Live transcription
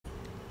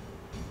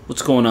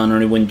What's going on,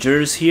 everyone?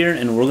 Jers here,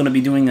 and we're going to be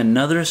doing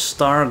another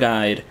star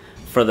guide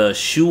for the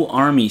Shu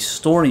Army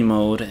story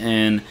mode,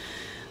 and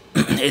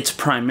it's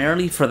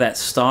primarily for that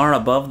star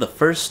above the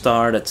first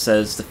star that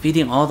says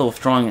defeating all the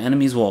withdrawing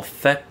enemies will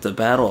affect the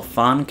Battle of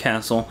Fan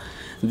Castle.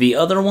 The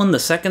other one, the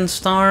second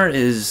star,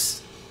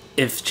 is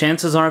if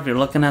chances are if you're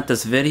looking at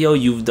this video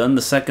you've done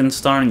the second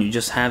star and you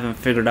just haven't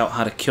figured out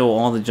how to kill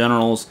all the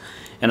generals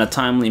in a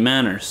timely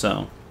manner.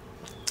 So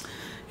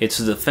it's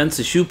the defense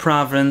of Shu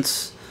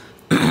Province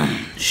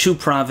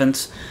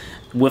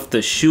with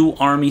the Shu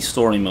Army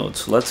story mode.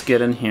 So let's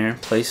get in here,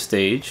 play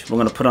stage. We're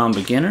going to put on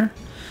beginner.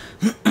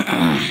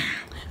 And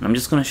I'm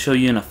just going to show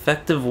you an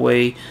effective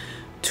way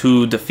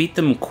to defeat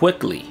them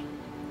quickly.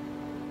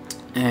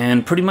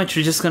 And pretty much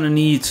you're just going to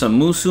need some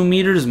musou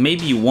meters,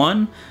 maybe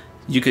one.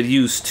 You could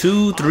use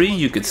 2, 3,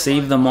 you could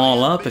save them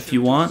all up if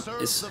you want.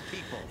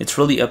 It's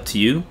really up to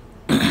you.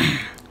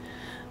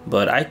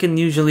 But I can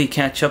usually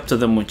catch up to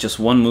them with just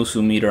one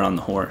musou meter on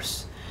the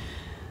horse.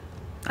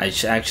 I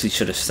actually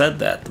should have said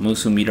that. The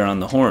musou meter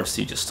on the horse.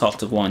 You just talk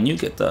to Guan Yu,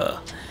 get the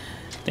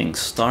thing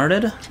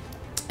started.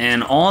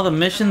 And all the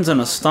missions in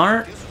a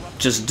start,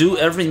 just do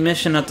every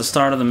mission at the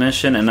start of the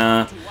mission,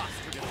 and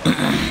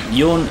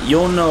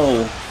you'll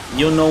know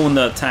when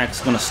the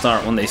attack's gonna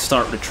start, when they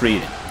start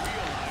retreating.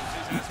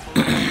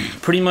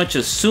 Pretty much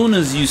as soon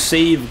as you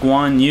save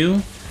Guan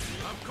Yu,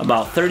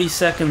 about 30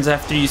 seconds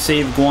after you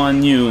save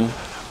Guan Yu,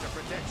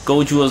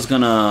 Guo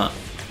Jia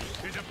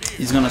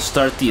he's gonna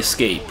start the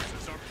escape.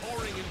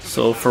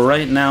 So for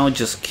right now,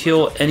 just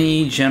kill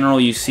any general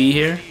you see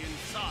here.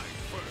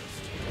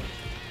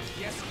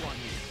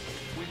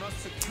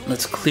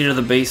 Let's clear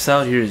the base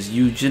out. Here's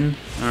Yujin.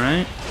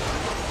 Alright.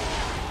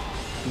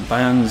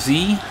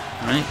 Bayangzi.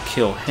 Alright,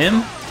 kill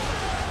him.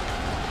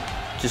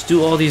 Just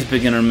do all these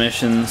beginner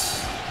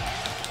missions.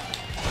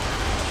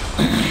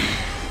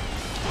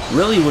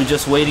 Really, we're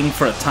just waiting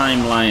for a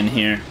timeline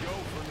here.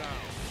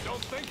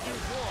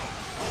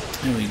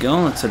 There we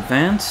go. Let's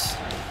advance.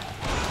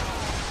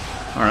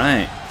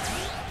 Alright.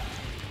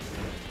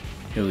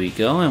 Here we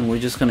go, and we're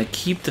just gonna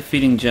keep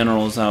defeating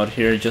generals out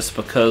here just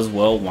because,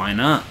 well, why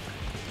not?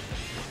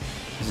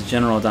 There's a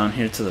general down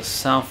here to the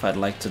south I'd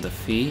like to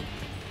defeat.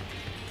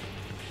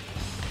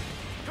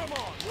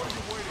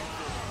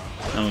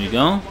 There we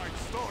go.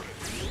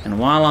 And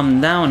while I'm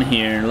down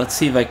here, let's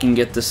see if I can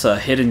get this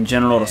hidden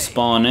general to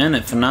spawn in.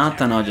 If not,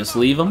 then I'll just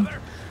leave him.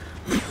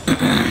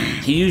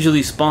 He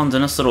usually spawns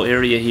in this little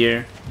area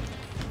here.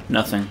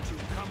 Nothing.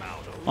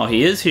 Oh,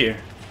 he is here.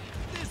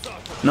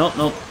 Nope,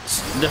 nope.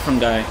 It's a different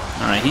guy.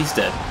 Alright, he's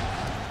dead.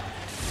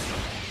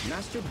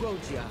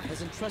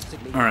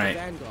 Alright,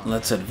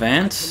 let's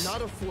advance.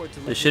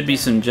 There should be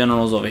some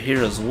generals over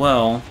here as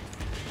well.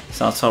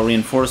 So that's how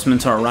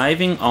reinforcements are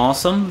arriving.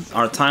 Awesome.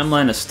 Our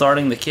timeline is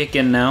starting to kick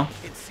in now.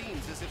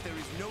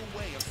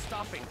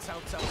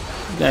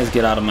 You guys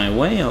get out of my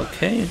way.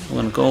 Okay, I'm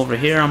gonna go over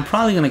here. I'm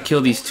probably gonna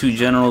kill these two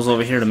generals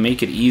over here to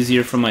make it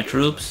easier for my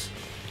troops.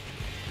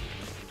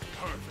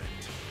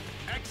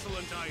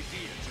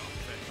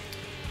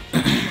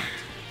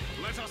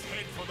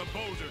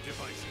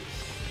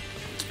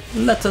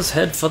 Let us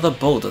head for the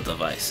boulder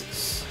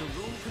devices.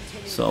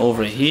 So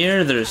over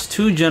here, there's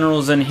two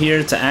generals in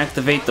here to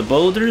activate the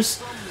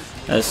boulders.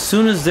 As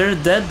soon as they're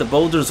dead, the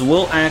boulders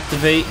will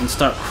activate and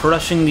start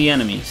crushing the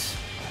enemies.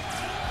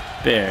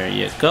 There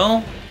you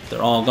go.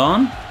 They're all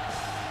gone.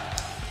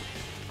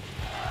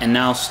 And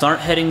now start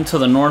heading to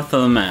the north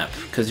of the map,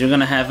 because you're going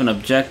to have an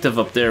objective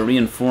up there.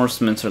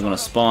 Reinforcements are going to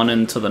spawn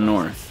into the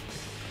north.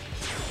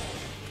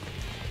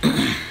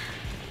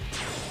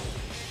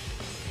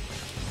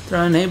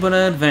 They're unable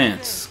to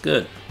advance.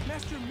 Good.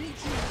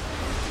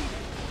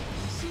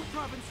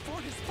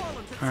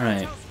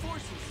 Alright.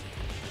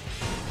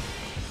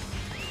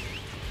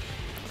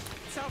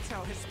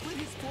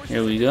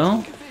 Here we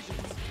go.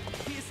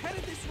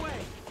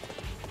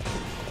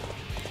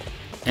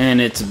 And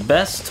it's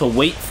best to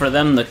wait for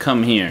them to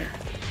come here.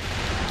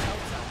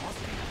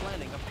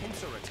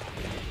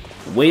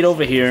 Wait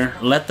over here,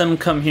 let them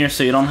come here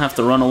so you don't have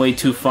to run away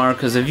too far,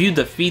 because if you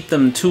defeat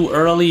them too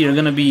early, you're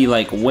going to be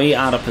like way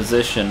out of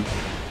position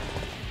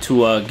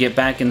to get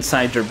back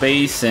inside your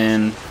base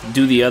and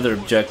do the other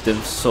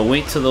objectives. So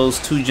wait till those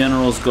two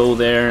generals go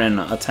there and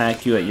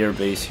attack you at your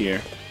base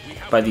here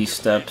by these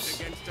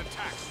steps.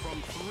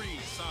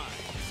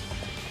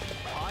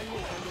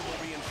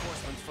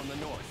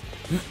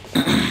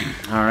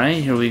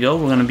 Alright, here we go.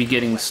 We're going to be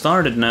getting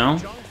started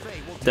now.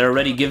 They're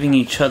already giving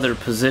each other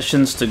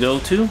positions to go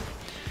to.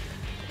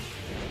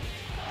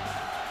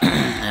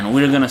 And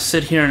we're gonna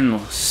sit here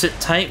and sit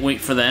tight,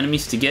 wait for the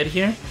enemies to get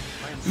here.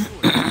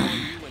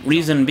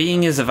 Reason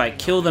being is if I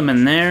kill them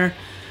in there,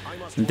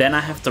 then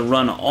I have to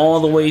run all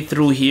the way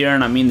through here,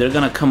 and I mean they're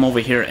gonna come over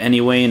here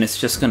anyway, and it's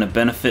just gonna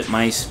benefit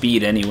my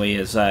speed anyway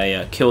as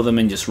I kill them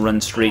and just run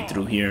straight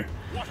through here.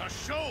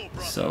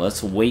 So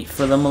let's wait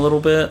for them a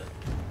little bit.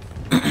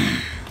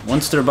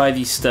 Once they're by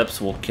these steps,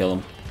 we'll kill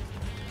them.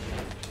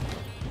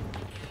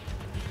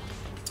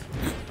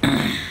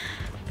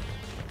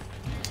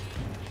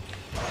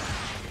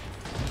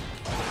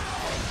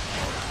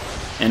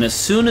 And as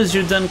soon as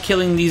you're done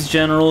killing these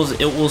generals,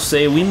 it will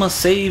say, we must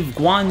save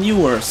Guan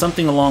Yu or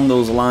something along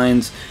those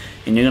lines.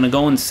 And you're going to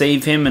go and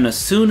save him. And as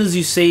soon as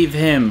you save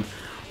him,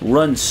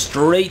 run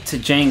straight to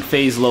Zhang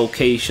Fei's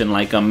location.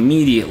 Like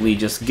immediately,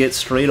 just get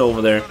straight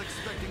over there.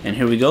 And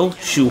here we go,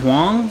 Xu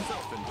Huang.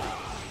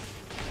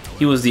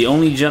 He was the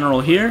only general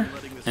here.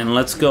 And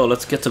let's go,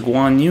 let's get to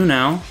Guan Yu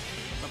now.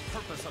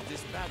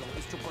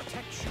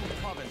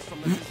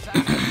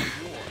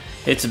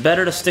 It's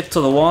better to stick to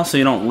the wall so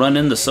you don't run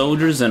into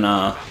soldiers and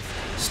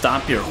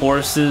stop your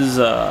horse's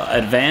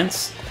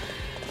advance.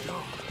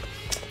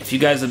 If you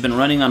guys have been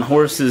running on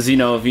horses, you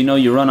know, if you know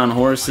you run on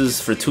horses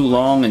for too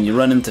long and you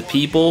run into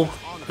people,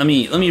 let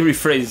me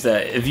rephrase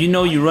that. If you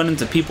know you run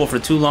into people for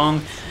too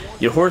long,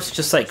 your horse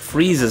just like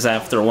freezes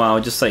after a while,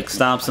 it just like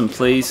stops in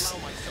place.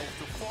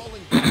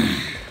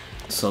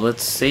 So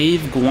let's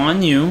save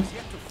Guan Yu.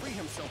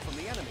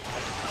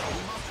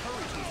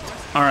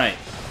 Alright.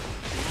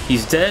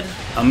 He's dead.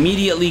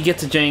 Immediately get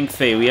to Zhang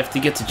Fei. We have to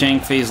get to Zhang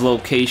Fei's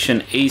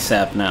location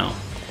ASAP now.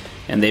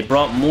 And they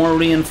brought more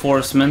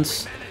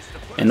reinforcements.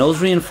 And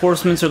those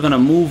reinforcements are going to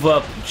move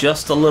up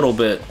just a little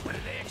bit.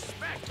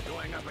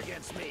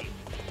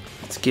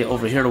 Let's get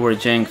over here to where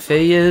Zhang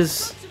Fei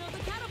is.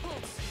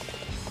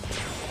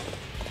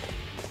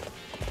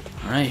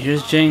 Alright,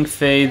 here's Zhang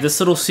Fei. This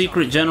little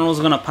secret general is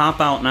going to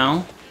pop out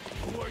now.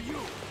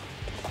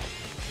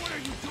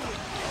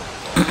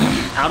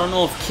 I don't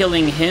know if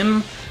killing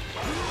him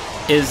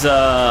is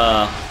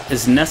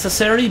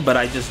necessary, but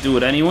I just do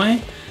it anyway.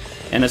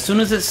 And as soon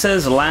as it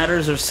says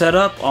ladders are set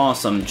up,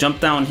 awesome. Jump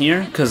down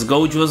here, because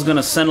Guo Jia is going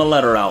to send a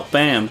letter out.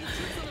 Bam.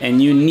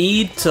 And you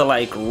need to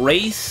like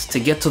race to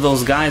get to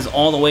those guys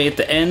all the way at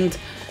the end.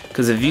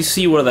 Because if you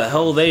see where the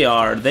hell they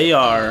are,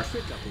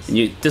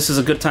 this is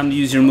a good time to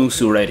use your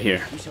musou right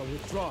here.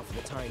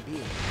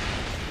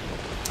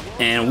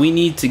 And we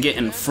need to get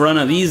in front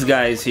of these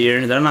guys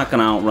here. They're not going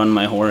to outrun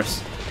my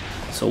horse.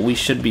 So we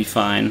should be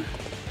fine.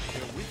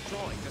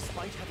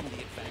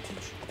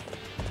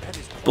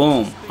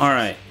 Boom.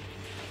 Alright.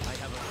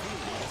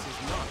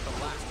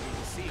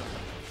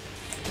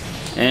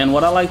 And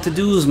what I like to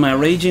do is my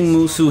Raging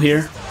Musou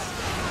here,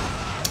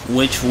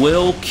 which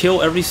will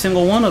kill every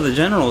single one of the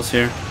generals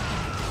here.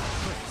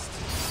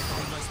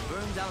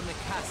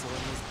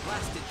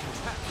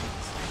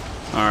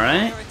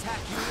 Alright.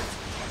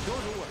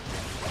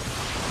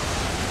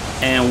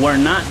 And we're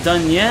not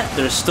done yet.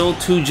 There's still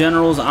 2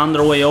 generals on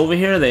their way over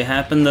here. They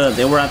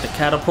were at the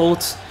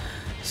catapults.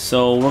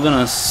 So we're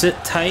gonna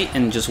sit tight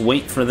and just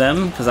wait for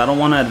them, because I don't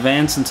want to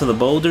advance into the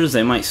boulders.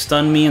 They might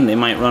stun me and they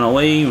might run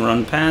away,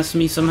 run past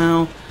me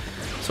somehow.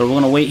 So we're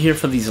gonna wait here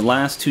for these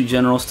last 2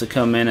 generals to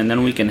come in, and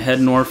then we can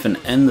head north and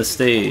end the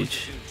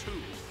stage.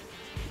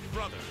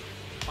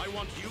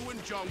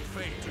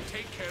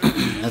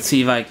 Let's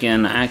see if I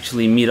can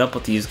actually meet up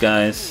with these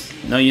guys.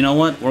 No, you know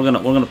what? We're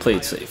gonna play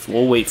it safe.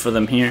 We'll wait for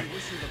them here.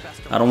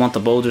 I don't want the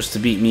boulders to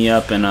beat me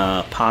up and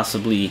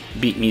possibly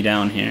beat me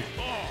down here.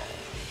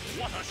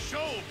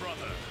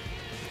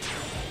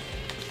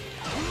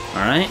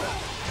 Alright,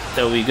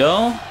 there we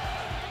go.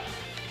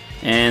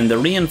 And the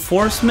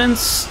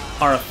reinforcements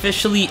are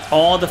officially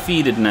all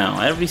defeated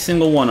now. Every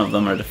single one of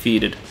them are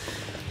defeated.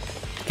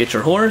 Get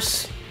your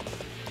horse,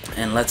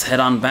 and let's head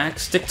on back.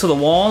 Stick to the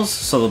walls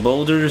so the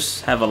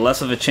boulders have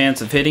less of a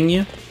chance of hitting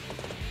you.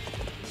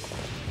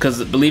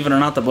 Because believe it or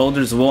not, the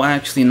boulders will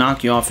actually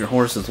knock you off your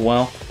horse as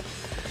well.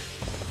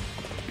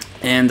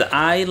 And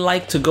I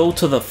like to go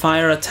to the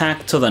fire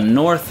attack to the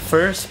north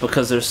first,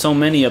 because there's so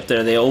many up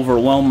there. They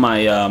overwhelm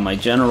my my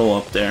general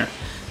up there.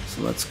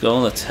 So let's go.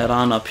 Let's head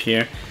on up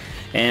here.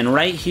 And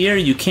right here,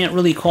 you can't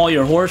really call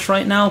your horse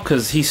right now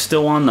because he's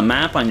still on the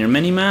map, on your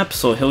mini-map.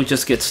 So he'll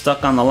just get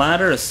stuck on the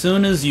ladder. As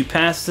soon as you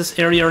pass this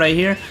area right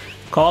here,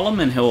 call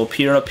him and he'll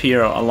appear up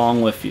here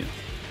along with you.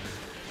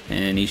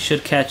 And he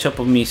should catch up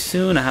with me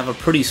soon. I have a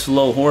pretty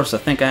slow horse. I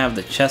think I have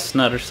the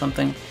chestnut or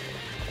something.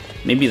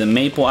 Maybe the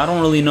maple. I don't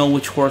really know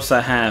which horse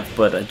I have,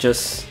 but I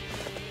just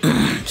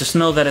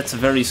know that it's a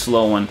very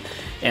slow one.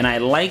 And I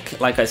like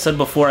I said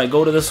before, I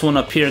go to this one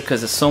up here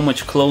because it's so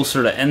much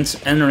closer to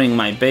entering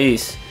my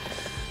base.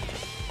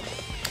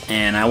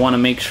 And I want to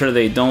make sure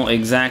they don't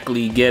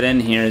exactly get in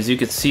here. As you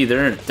can see,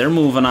 they're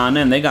moving on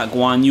in. They got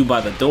Guan Yu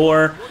by the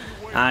door.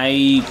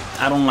 I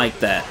don't like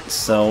that.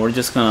 So we're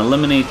just gonna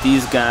eliminate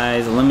these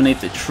guys, eliminate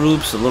the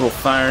troops, the little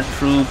fire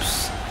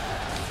troops.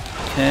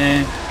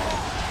 Okay,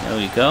 there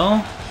we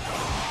go.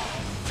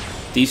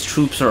 These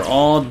troops are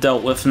all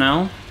dealt with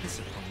now.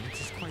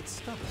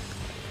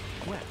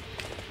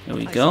 There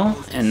we go.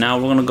 And now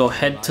we're gonna go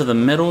head to the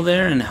middle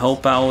there and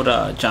help out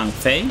Zhang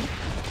Fei.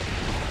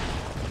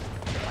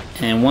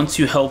 And once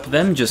you help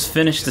them, just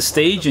finish the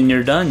stage and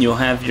you're done. You'll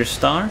have your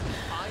star.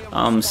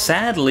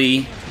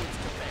 Sadly,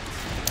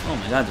 oh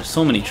my god, there's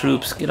so many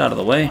troops. Get out of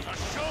the way.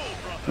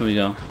 Here we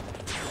go.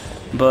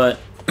 But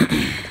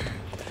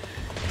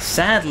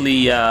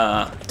sadly,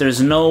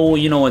 there's no,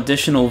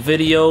 additional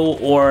video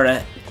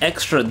or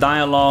extra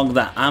dialogue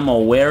that I'm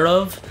aware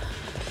of.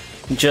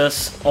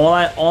 Just all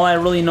I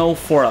really know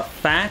for a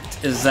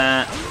fact is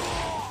that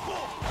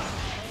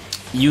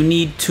you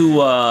need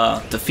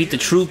to defeat the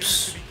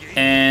troops,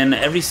 and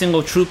every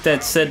single troop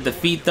that said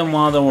defeat them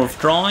while they're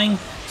withdrawing,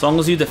 as long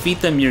as you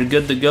defeat them, you're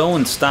good to go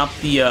and stop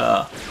the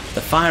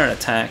fire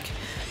attack.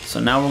 So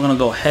now we're gonna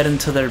go head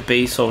into their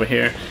base over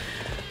here.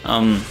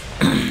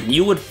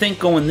 You would think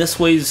going this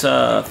way's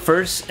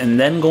first and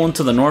then going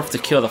to the north to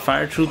kill the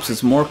fire troops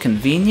is more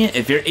convenient.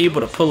 If you're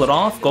able to pull it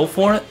off, go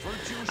for it.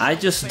 I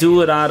just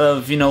do it out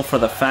of, you know, for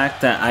the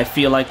fact that I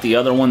feel like the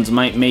other ones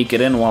might make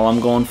it in while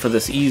I'm going for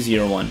this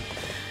easier one.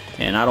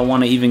 And I don't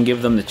want to even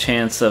give them the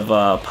chance of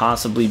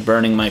possibly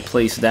burning my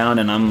place down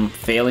and I'm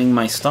failing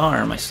my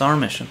star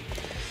mission.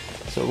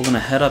 So we're going to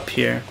head up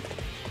here.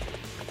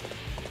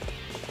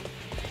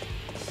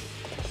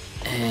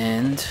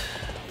 And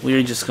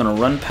we're just going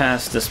to run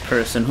past this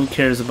person. Who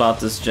cares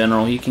about this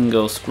general? He can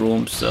go screw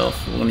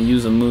himself. We're going to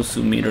use a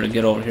musou meter to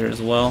get over here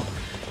as well.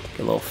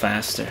 Get a little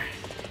faster.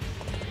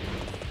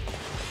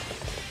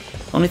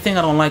 Only thing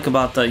I don't like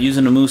about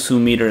using the musou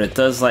meter, it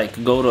does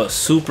like go to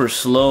super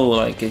slow,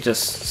 like it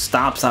just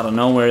stops out of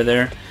nowhere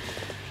there.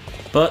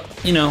 But,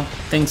 you know,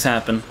 things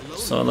happen.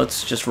 So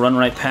let's just run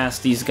right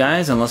past these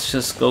guys and let's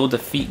just go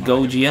defeat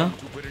Guo Jia.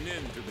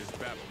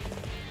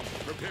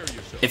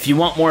 If you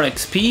want more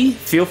XP,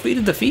 feel free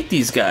to defeat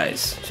these guys.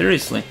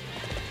 Seriously.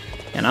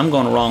 And I'm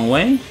going the wrong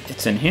way.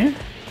 It's in here.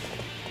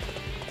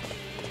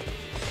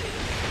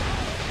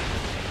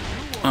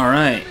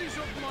 Alright.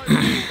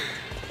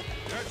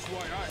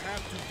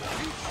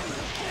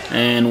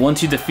 And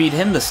once you defeat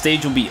him, the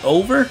stage will be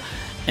over.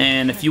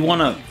 And if you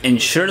want to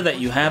ensure that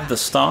you have the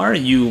star,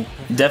 you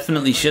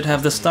definitely should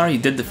have the star. You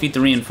did defeat the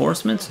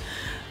reinforcements.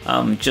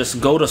 Just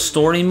go to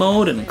story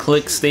mode and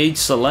click stage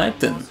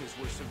select and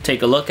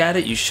take a look at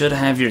it. You should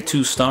have your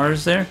 2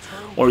 stars there,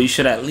 or you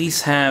should at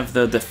least have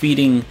the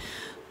defeating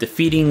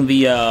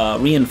the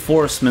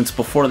reinforcements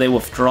before they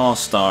withdraw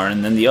star.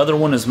 And then the other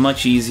one is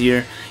much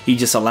easier. You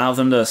just allow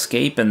them to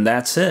escape and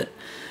that's it.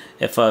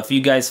 If you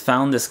guys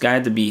found this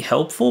guide to be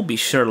helpful, be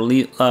sure to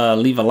leave a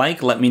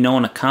like, let me know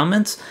in the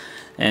comments,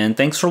 and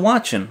thanks for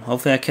watching.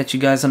 Hopefully I catch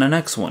you guys on the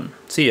next one.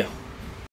 See ya.